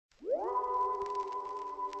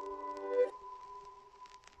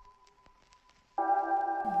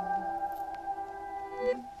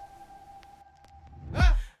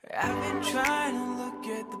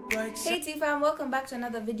Tfam, welcome back to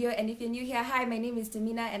another video. And if you're new here, hi, my name is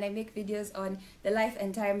Temina and I make videos on the life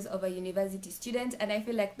and times of a university student, and I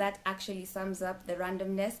feel like that actually sums up the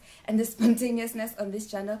randomness and the spontaneousness on this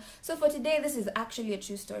channel. So for today, this is actually a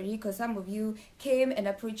true story because some of you came and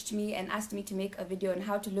approached me and asked me to make a video on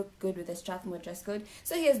how to look good with a Strathmore dress code.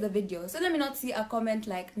 So here's the video. So let me not see a comment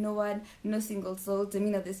like no one, no single soul,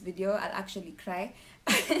 Temina this video, I'll actually cry.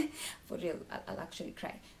 For real, I'll actually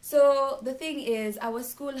cry. So the thing is, our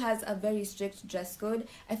school has a very strict dress code.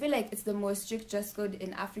 I feel like it's the most strict dress code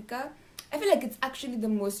in Africa. I feel like it's actually the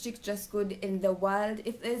most strict dress code in the world.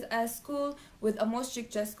 If there's a school with a more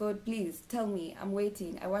strict dress code, please tell me. I'm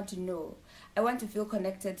waiting. I want to know. I want to feel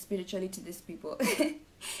connected spiritually to these people.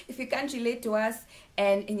 If you can't relate to us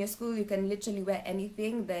and in your school you can literally wear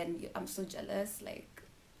anything, then I'm so jealous. Like,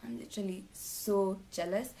 I'm literally so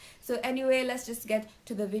jealous. So anyway, let's just get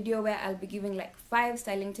to the video where I'll be giving like 5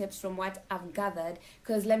 styling tips from what I've gathered.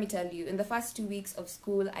 Because let me tell you, in the first 2 weeks of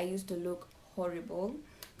school, I used to look horrible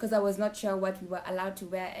because I was not sure what we were allowed to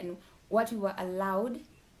wear and what we were allowed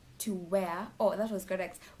to wear. Oh, that was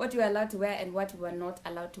correct. What we were allowed to wear and what we were not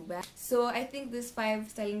allowed to wear. So I think these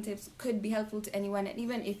 5 styling tips could be helpful to anyone, and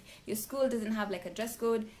even if your school doesn't have like a dress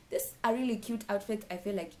code, this a really cute outfit I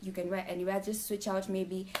feel like you can wear anywhere. Just switch out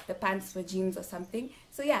maybe the pants for jeans or something.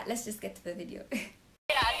 So yeah, let's just get to the video.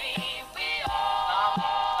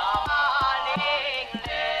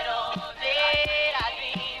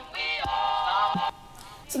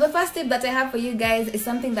 So the first tip that I have for you guys is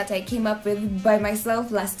something that I came up with by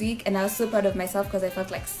myself last week, and I was so proud of myself because I felt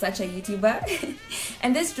like such a YouTuber.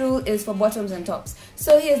 And this rule is for bottoms and tops.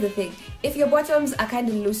 So here's the thing, if your bottoms are kind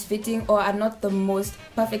of loose fitting or are not the most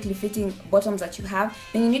perfectly fitting bottoms that you have,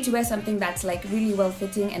 then you need to wear something that's like really well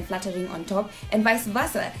fitting and flattering on top, and vice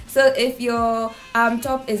versa. So if your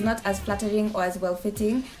top is not as flattering or as well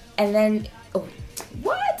fitting, and then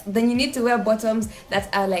then you need to wear bottoms that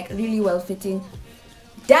are like really well fitting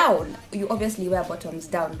down. You obviously wear bottoms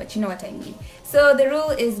down, but you know what I mean. So the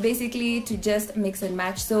rule is basically to just mix and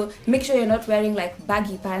match. So make sure you're not wearing like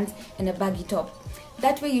baggy pants and a baggy top.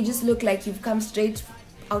 That way you just look like you've come straight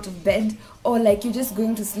out of bed, or like you're just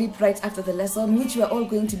going to sleep right after the lesson, which we're all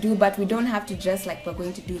going to do, but we don't have to dress like we're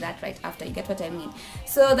going to do that right after. You get what I mean?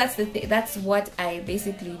 So that's the thing. That's what I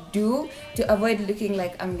basically do to avoid looking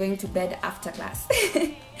like I'm going to bed after class.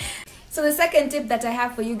 So the second tip that I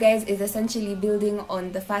have for you guys is essentially building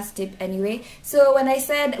on the first tip anyway. So when I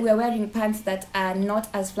said we're wearing pants that are not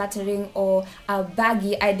as flattering or are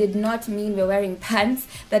baggy, I did not mean we're wearing pants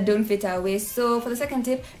that don't fit our waist. So for the second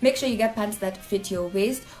tip, make sure you get pants that fit your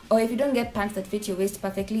waist, or if you don't get pants that fit your waist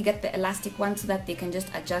perfectly, get the elastic ones so that they can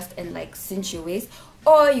just adjust and like cinch your waist.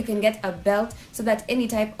 Or you can get a belt so that any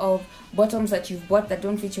type of bottoms that you've bought that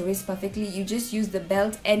don't fit your waist perfectly, you just use the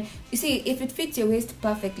belt. And you see, if it fits your waist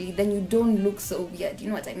perfectly, then you don't look so weird. You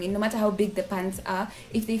know what I mean? No matter how big the pants are,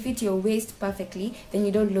 if they fit your waist perfectly, then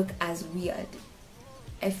you don't look as weird,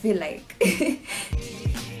 I feel like.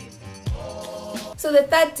 So the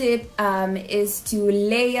third tip is to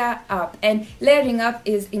layer up, and layering up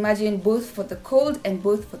is, imagine, both for the cold and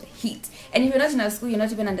both for the heat. And if you're not in our school, you're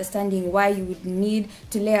not even understanding why you would need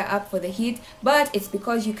to layer up for the heat, but it's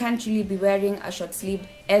because you can't really be wearing a short sleeve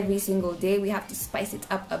every single day. We have to spice it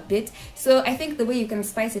up a bit. So I think the way you can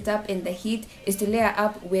spice it up in the heat is to layer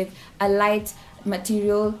up with a light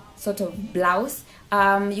material sort of blouse.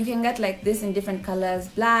 You can get like this in different colors,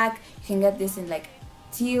 black, you can get this in like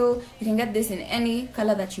teal, you can get this in any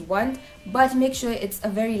color that you want, but make sure it's a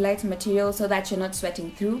very light material so that you're not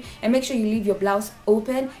sweating through, and make sure you leave your blouse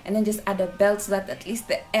open and then just add a belt so that at least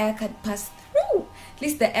the air can pass through. At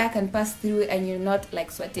least the air can pass through and you're not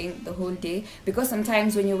like sweating the whole day, because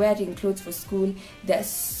sometimes when you're wearing clothes for school, they're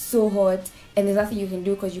so hot and there's nothing you can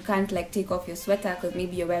do because you can't like take off your sweater because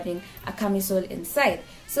maybe you're wearing a camisole inside.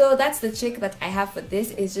 So that's the trick that I have for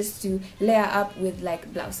this, is just to layer up with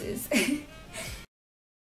like blouses.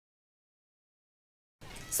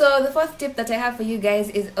 So the fourth tip that I have for you guys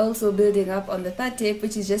is also building up on the third tip,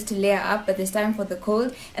 which is just to layer up, but this time for the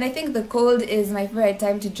cold. And I think the cold is my favorite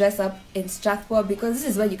time to dress up in Strathmore, because this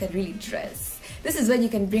is where you can really dress. This is when you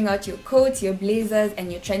can bring out your coats, your blazers, and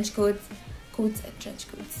your trench coats. Coats and trench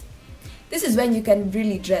coats. This is when you can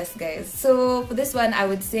really dress, guys. So for this one, I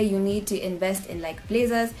would say you need to invest in like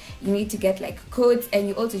blazers, you need to get like coats, and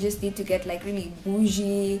you also just need to get like really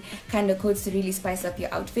bougie kind of coats to really spice up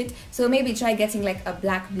your outfit. So maybe try getting like a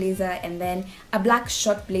black blazer and then a black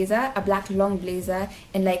short blazer, a black long blazer,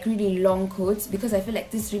 and like really long coats, because I feel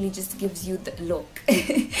like this really just gives you the look.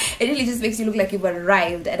 It really just makes you look like you've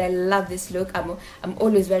arrived, and I love this look. I'm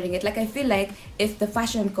always wearing it. Like, I feel like if the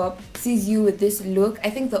fashion cop sees you with this look, I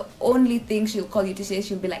think the only thing she'll call you to say,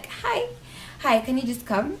 she'll be like, hi, hi, can you just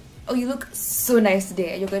come? Oh, you look so nice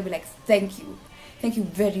today. And you're going to be like, thank you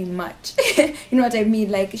very much. You know what I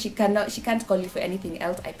mean? Like, she can't call you for anything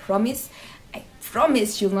else. I promise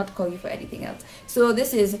she'll not call you for anything else. So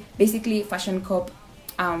this is basically Fashion Corp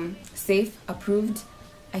safe, approved,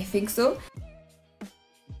 I think so.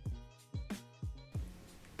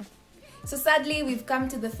 So sadly, we've come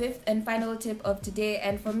to the fifth and final tip of today,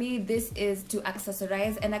 and for me this is to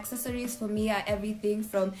accessorize. And accessories for me are everything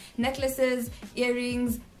from necklaces,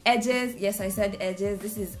 earrings, edges. Yes, I said edges.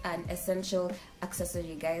 This is an essential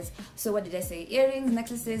accessory, guys. So what did I say? Earrings,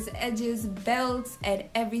 necklaces, edges, belts, and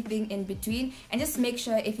everything in between. And just make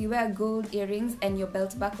sure if you wear gold earrings and your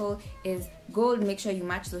belt buckle is gold, make sure you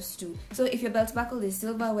match those two. So if your belt buckle is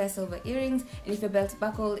silver, wear silver earrings, and if your belt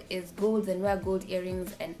buckle is gold, then wear gold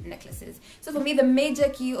earrings and necklaces. So for me, the major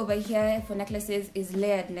key over here for necklaces is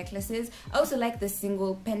layered necklaces. I also like the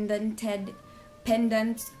single pendants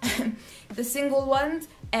the single ones,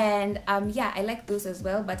 and yeah, I like those as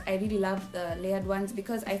well, but I really love the layered ones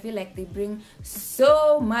because I feel like they bring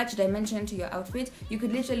so much dimension to your outfit. You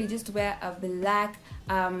could literally just wear a black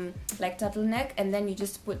like turtleneck, and then you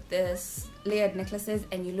just put this layered necklaces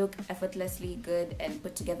and you look effortlessly good and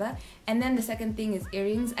put together. And then the second thing is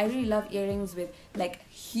earrings. I really love earrings with like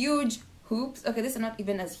huge hoops. Okay, these are not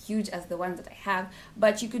even as huge as the ones that I have,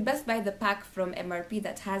 but you could best buy the pack from MRP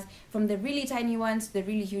that has from the really tiny ones to the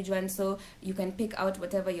really huge ones, so you can pick out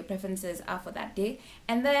whatever your preferences are for that day.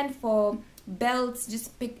 And then for belts,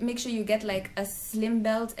 just make sure you get like a slim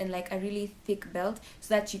belt and like a really thick belt,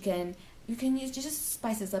 so that you can use, just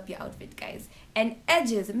spices up your outfit, guys. And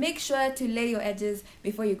edges, make sure to lay your edges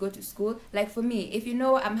before you go to school. Like for me, if you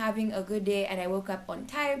know I'm having a good day and I woke up on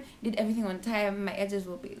time, did everything on time, my edges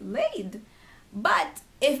will be laid. But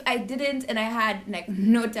if I didn't and I had like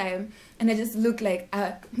no time and I just look like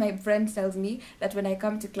my friend tells me that when I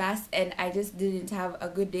come to class and I just didn't have a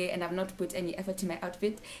good day and I've not put any effort in my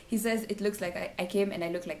outfit, he says it looks like I came and I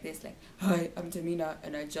look like this, like, hi, I'm Temina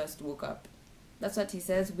and I just woke up. That's what he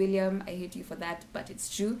says. William, I hate you for that, but it's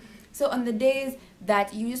true. So on the days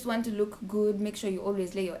that you just want to look good, make sure you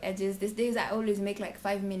always lay your edges. These days I always make like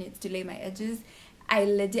 5 minutes to lay my edges. I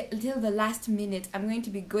legit, till the last minute, I'm going to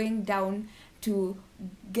be going down to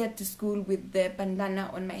get to school with the bandana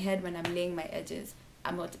on my head when I'm laying my edges.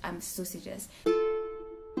 I'm so serious.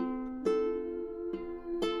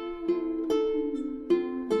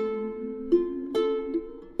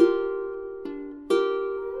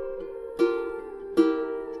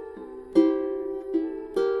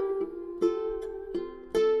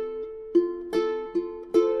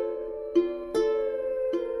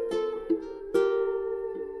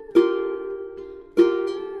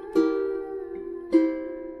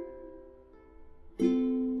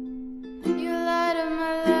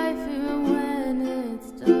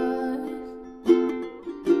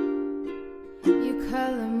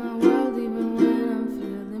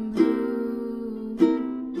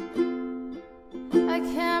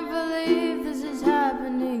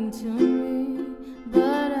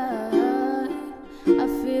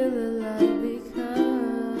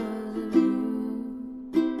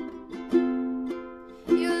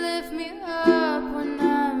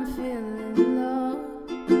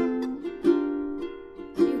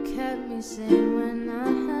 When I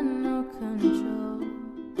had no control,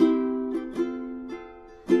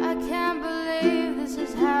 I can't believe this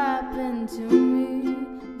has happened to me,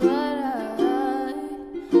 but I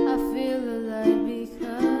feel alive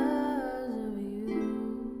because of you.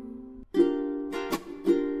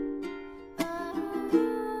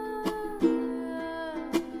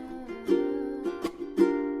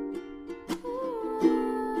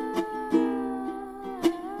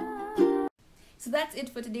 So that's it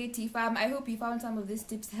for today, Tfam. I hope you found some of these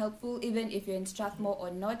tips helpful, even if you're in Strathmore or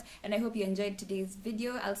not. And I hope you enjoyed today's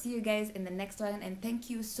video. I'll see you guys in the next one. And thank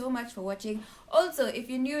you so much for watching. Also, if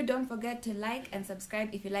you're new, don't forget to like and subscribe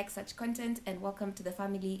if you like such content. And welcome to the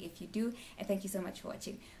family if you do. And thank you so much for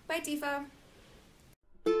watching. Bye, Tfam.